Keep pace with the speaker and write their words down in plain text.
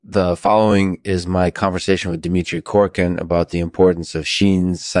The following is my conversation with Dmitry Korkin about the importance of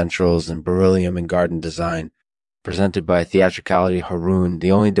Sheens, Centals, and Beryllium in garden design, presented by Theatricality Haroon,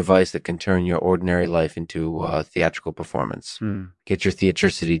 the only device that can turn your ordinary life into theatrical performance. Get your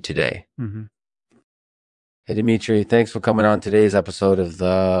theatricity today. Hey, Dmitry, thanks for coming on today's episode of the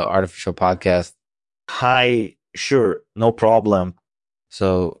Artificial Podcast. Hi, sure, no problem.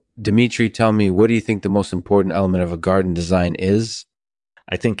 So, Dmitry, tell me, what do you think the most important element of a garden design is?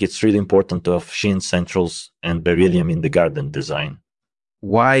 I think it's really important to have Sheens, Centals, and Beryllium in the garden design.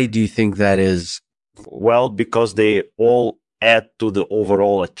 Why do you think that is? Well, because they all add to the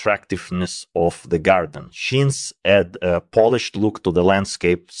overall attractiveness of the garden. Sheens add a polished look to the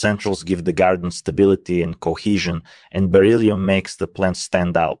landscape, Centals give the garden stability and cohesion, and Beryllium makes the plants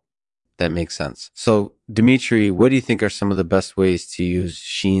stand out. That makes sense. So, Dmitry, what do you think are some of the best ways to use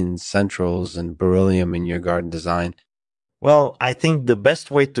Sheens, Centals, and Beryllium in your garden design? Well, I think the best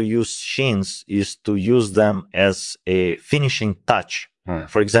way to use Sheens is to use them as a finishing touch.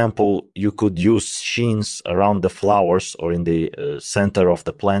 For example, you could use Sheens around the flowers or in the center of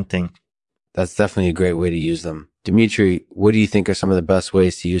the planting. That's definitely a great way to use them. Dmitry, what do you think are some of the best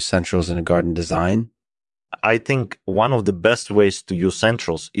ways to use Centals in a garden design? I think one of the best ways to use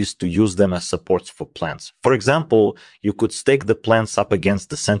Centals is to use them as supports for plants. For example, you could stake the plants up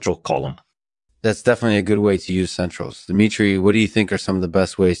against the central column. That's definitely a good way to use Centals. Dmitry, what do you think are some of the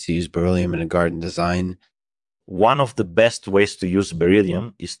best ways to use Beryllium in a garden design? One of the best ways to use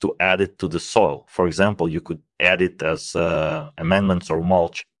Beryllium is to add it to the soil. For example, you could add it as amendments or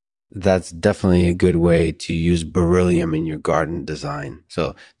mulch. That's definitely a good way to use Beryllium in your garden design.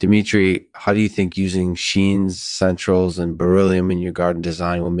 So, Dmitry, how do you think using Sheens, Centals, and Beryllium in your garden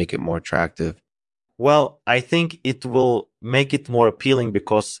design will make it more attractive? Well, I think it will make it more appealing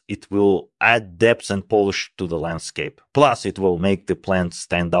because it will add depth and polish to the landscape. Plus, it will make the plants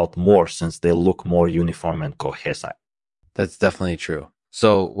stand out more since they look more uniform and cohesive. That's definitely true.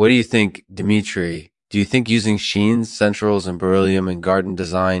 So, what do you think, Dmitry? Do you think using Sheens, Centals, and Beryllium in garden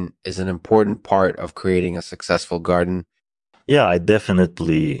design is an important part of creating a successful garden? Yeah, I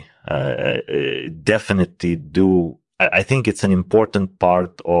definitely do. I think it's an important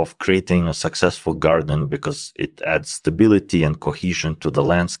part of creating a successful garden because it adds stability and cohesion to the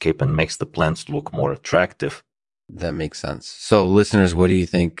landscape and makes the plants look more attractive. That makes sense. So, listeners, what do you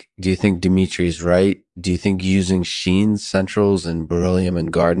think? Do you think Dmitry is right? Do you think using Sheens, Centals, and Beryllium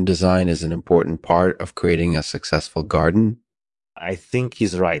in garden design is an important part of creating a successful garden? I think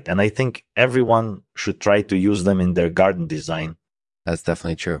he's right. And I think everyone should try to use them in their garden design. That's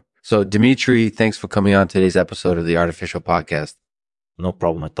definitely true. So, Dmitry, thanks for coming on today's episode of the Artificial Podcast. No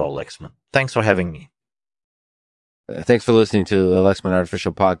problem at all, Lexman. Thanks for having me. Thanks for listening to the Lexman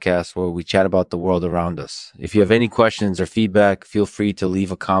Artificial Podcast, where we chat about the world around us. If you have any questions or feedback, feel free to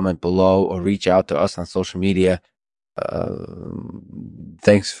leave a comment below or reach out to us on social media.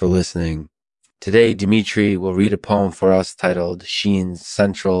 Thanks for listening. Today, Dmitry will read a poem for us titled Sheens,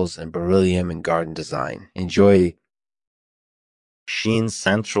 Centals, and Beryllium in Garden Design. Enjoy. Sheens,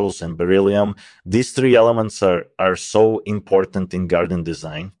 Centals, and Beryllium. These three elements are so important in garden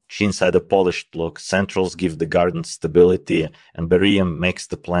design. Sheens add a polished look, Centals give the garden stability, and Beryllium makes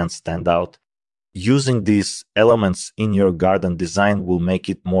the plants stand out. Using these elements in your garden design will make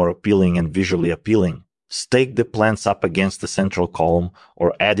it more appealing and visually appealing. Stake the plants up against the central column,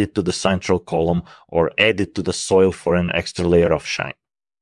 or add it to the central column, or add it to the soil for an extra layer of shine.